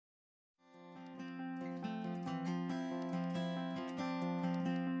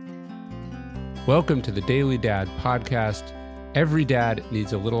Welcome to the Daily Dad podcast. Every dad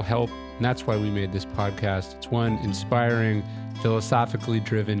needs a little help, and that's why we made this podcast. It's one inspiring, philosophically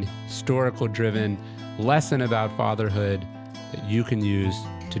driven, historical driven lesson about fatherhood that you can use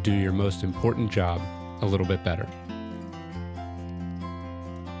to do your most important job a little bit better.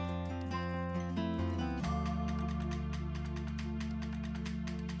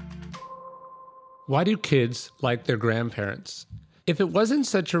 Why do kids like their grandparents? If it wasn't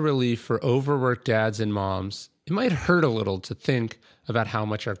such a relief for overworked dads and moms, it might hurt a little to think about how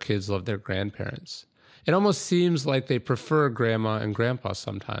much our kids love their grandparents. It almost seems like they prefer grandma and grandpa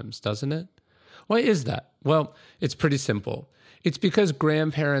sometimes, doesn't it? Why is that? Well, it's pretty simple. It's because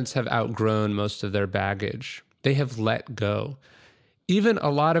grandparents have outgrown most of their baggage. They have let go. Even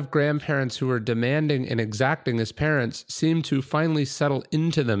a lot of grandparents who are demanding and exacting as parents seem to finally settle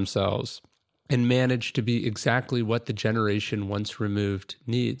into themselves and manage to be exactly what the generation once removed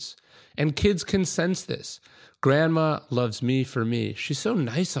needs. And kids can sense this. Grandma loves me for me. She's so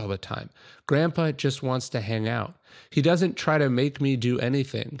nice all the time. Grandpa just wants to hang out. He doesn't try to make me do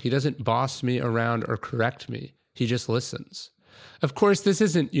anything. He doesn't boss me around or correct me. He just listens. Of course, this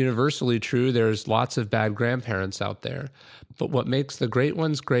isn't universally true. There's lots of bad grandparents out there. But what makes the great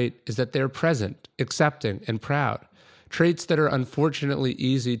ones great is that they're present, accepting, and proud. Traits that are unfortunately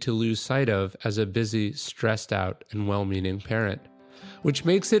easy to lose sight of as a busy, stressed out, and well-meaning parent. Which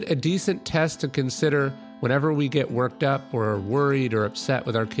makes it a decent test to consider whenever we get worked up or are worried or upset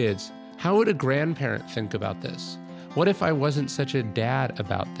with our kids. How would a grandparent think about this? What if I wasn't such a dad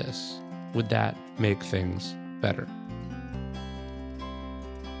about this? Would that make things better?